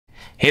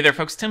Hey there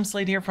folks, Tim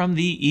Slade here from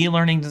the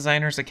eLearning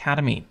Designers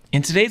Academy.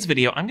 In today's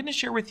video, I'm going to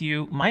share with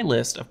you my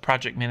list of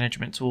project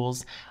management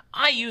tools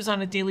I use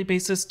on a daily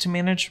basis to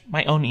manage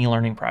my own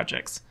e-learning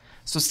projects.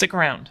 So stick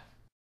around.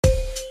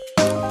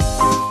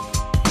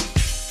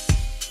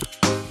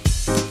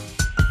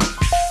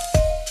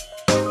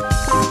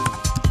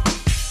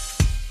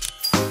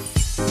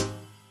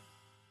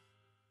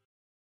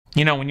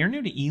 You know, when you're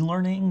new to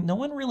e-learning, no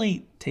one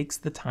really takes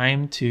the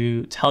time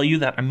to tell you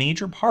that a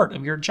major part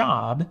of your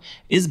job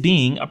is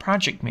being a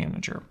project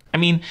manager. I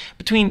mean,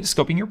 between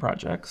scoping your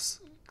projects,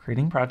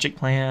 creating project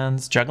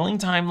plans, juggling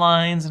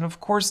timelines, and of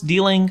course,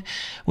 dealing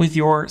with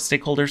your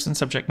stakeholders and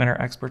subject matter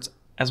experts,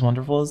 as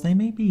wonderful as they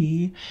may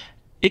be,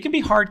 it can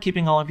be hard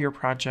keeping all of your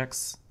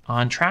projects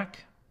on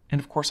track and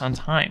of course on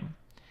time.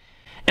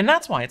 And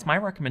that's why it's my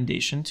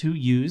recommendation to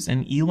use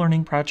an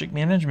e-learning project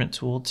management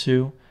tool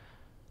to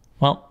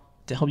help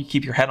you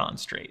keep your head on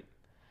straight.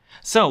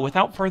 So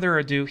without further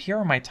ado, here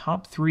are my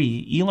top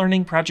 3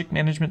 e-learning project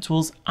management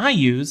tools I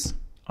use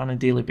on a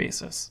daily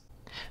basis.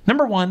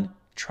 Number 1,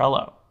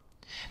 Trello.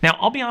 Now,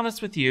 I'll be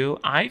honest with you,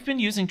 I've been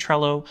using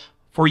Trello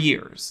for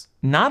years,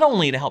 not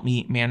only to help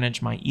me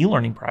manage my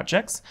e-learning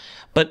projects,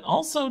 but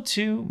also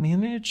to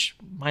manage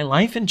my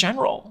life in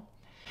general.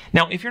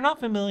 Now, if you're not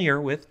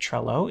familiar with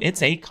Trello,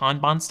 it's a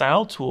Kanban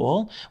style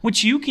tool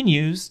which you can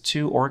use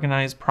to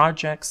organize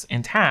projects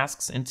and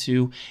tasks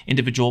into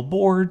individual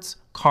boards,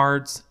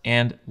 cards,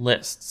 and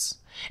lists.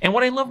 And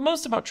what I love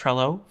most about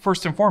Trello,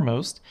 first and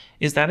foremost,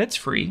 is that it's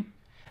free.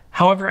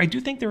 However, I do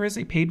think there is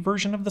a paid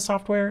version of the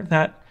software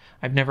that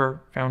I've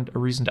never found a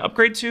reason to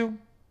upgrade to.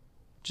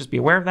 Just be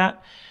aware of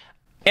that.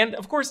 And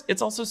of course,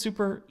 it's also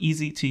super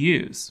easy to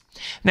use.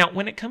 Now,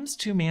 when it comes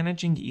to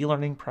managing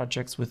e-learning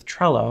projects with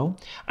Trello,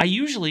 I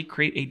usually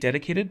create a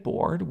dedicated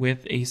board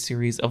with a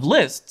series of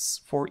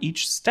lists for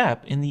each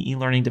step in the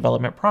e-learning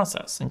development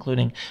process,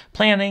 including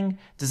planning,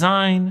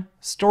 design,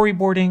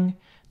 storyboarding,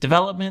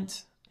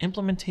 development,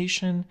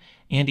 implementation,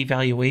 and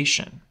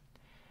evaluation.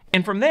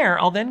 And from there,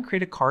 I'll then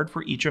create a card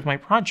for each of my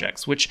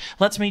projects, which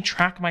lets me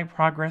track my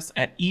progress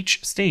at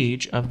each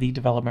stage of the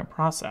development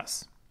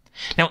process.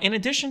 Now, in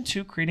addition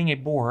to creating a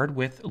board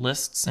with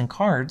lists and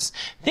cards,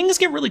 things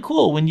get really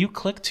cool when you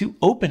click to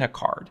open a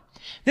card.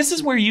 This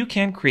is where you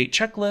can create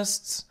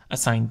checklists,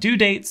 assign due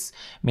dates,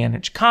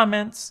 manage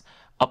comments,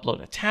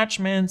 upload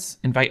attachments,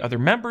 invite other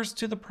members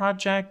to the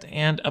project,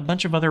 and a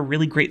bunch of other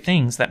really great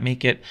things that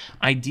make it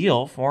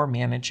ideal for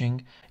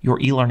managing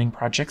your e-learning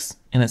projects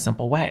in a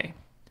simple way.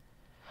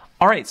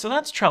 All right, so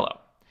that's Trello.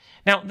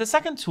 Now, the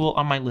second tool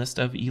on my list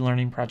of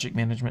e-learning project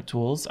management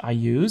tools I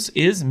use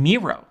is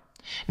Miro.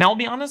 Now, I'll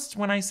be honest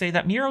when I say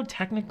that Miro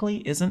technically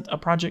isn't a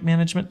project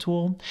management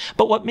tool,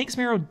 but what makes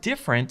Miro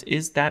different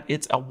is that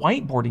it's a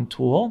whiteboarding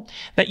tool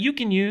that you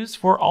can use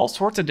for all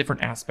sorts of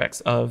different aspects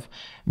of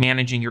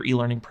managing your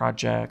e-learning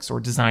projects or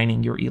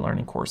designing your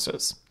e-learning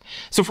courses.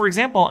 So for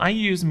example, I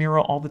use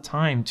Miro all the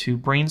time to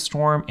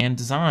brainstorm and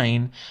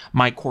design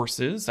my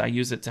courses. I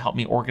use it to help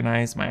me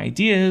organize my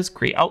ideas,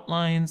 create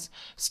outlines,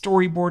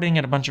 storyboarding,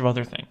 and a bunch of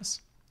other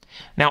things.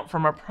 Now,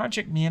 from a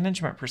project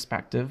management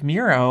perspective,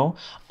 Miro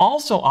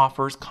also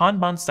offers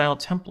Kanban-style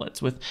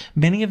templates with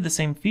many of the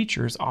same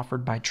features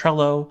offered by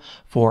Trello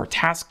for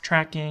task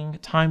tracking,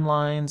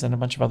 timelines, and a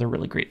bunch of other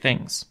really great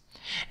things.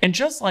 And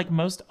just like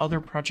most other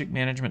project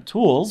management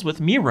tools,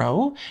 with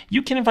Miro,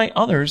 you can invite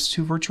others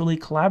to virtually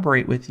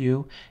collaborate with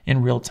you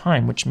in real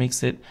time, which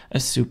makes it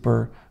a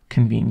super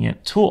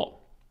convenient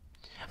tool.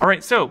 All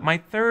right, so my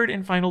third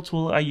and final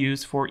tool I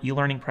use for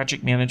e-learning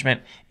project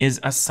management is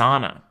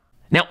Asana.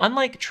 Now,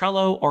 unlike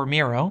Trello or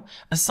Miro,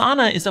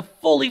 Asana is a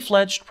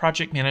fully-fledged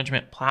project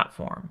management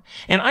platform.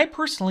 And I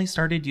personally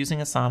started using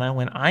Asana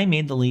when I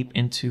made the leap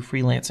into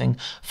freelancing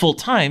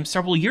full-time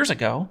several years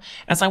ago,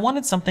 as I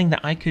wanted something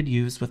that I could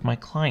use with my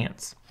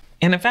clients.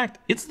 And in fact,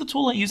 it's the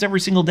tool I use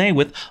every single day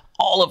with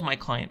all of my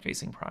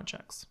client-facing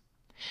projects.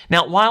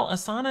 Now, while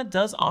Asana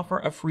does offer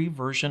a free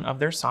version of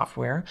their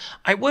software,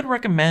 I would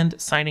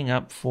recommend signing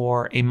up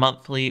for a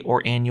monthly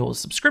or annual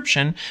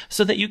subscription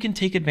so that you can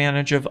take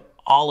advantage of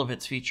all of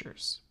its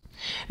features.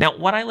 Now,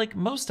 what I like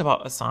most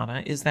about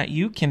Asana is that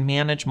you can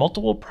manage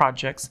multiple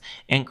projects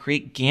and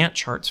create Gantt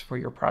charts for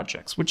your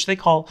projects, which they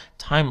call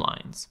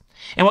timelines.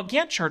 And what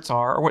Gantt charts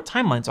are, or what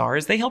timelines are,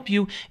 is they help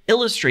you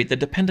illustrate the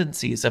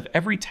dependencies of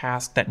every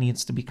task that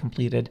needs to be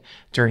completed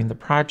during the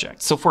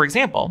project. So for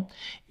example,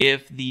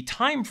 if the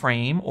time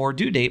frame or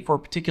due date for a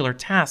particular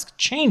task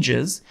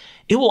changes,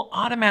 it will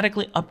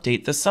automatically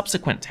update the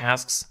subsequent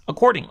tasks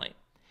accordingly.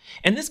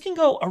 And this can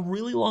go a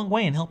really long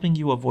way in helping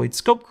you avoid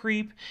scope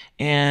creep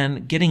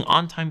and getting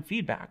on-time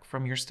feedback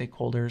from your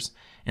stakeholders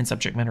and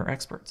subject matter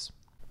experts.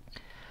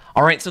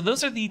 All right, so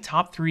those are the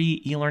top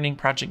 3 e-learning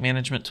project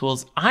management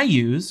tools I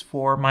use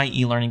for my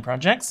e-learning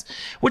projects,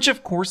 which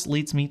of course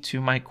leads me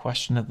to my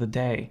question of the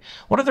day.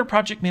 What other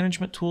project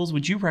management tools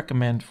would you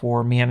recommend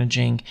for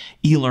managing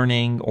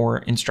e-learning or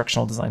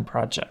instructional design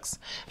projects?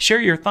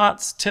 Share your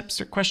thoughts,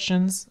 tips, or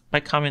questions by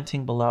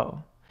commenting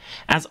below.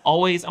 As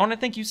always, I want to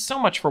thank you so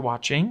much for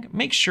watching.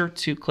 Make sure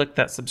to click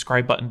that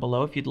subscribe button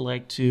below if you'd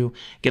like to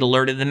get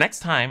alerted the next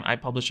time I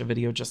publish a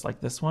video just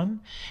like this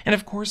one. And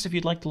of course, if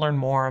you'd like to learn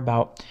more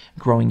about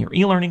growing your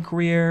e-learning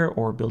career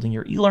or building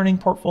your e-learning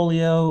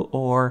portfolio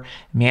or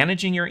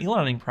managing your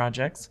e-learning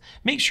projects,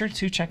 make sure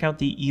to check out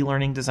the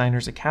eLearning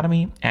Designers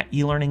Academy at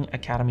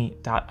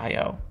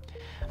elearningacademy.io.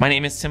 My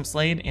name is Tim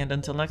Slade, and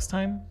until next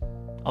time,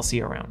 I'll see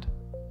you around.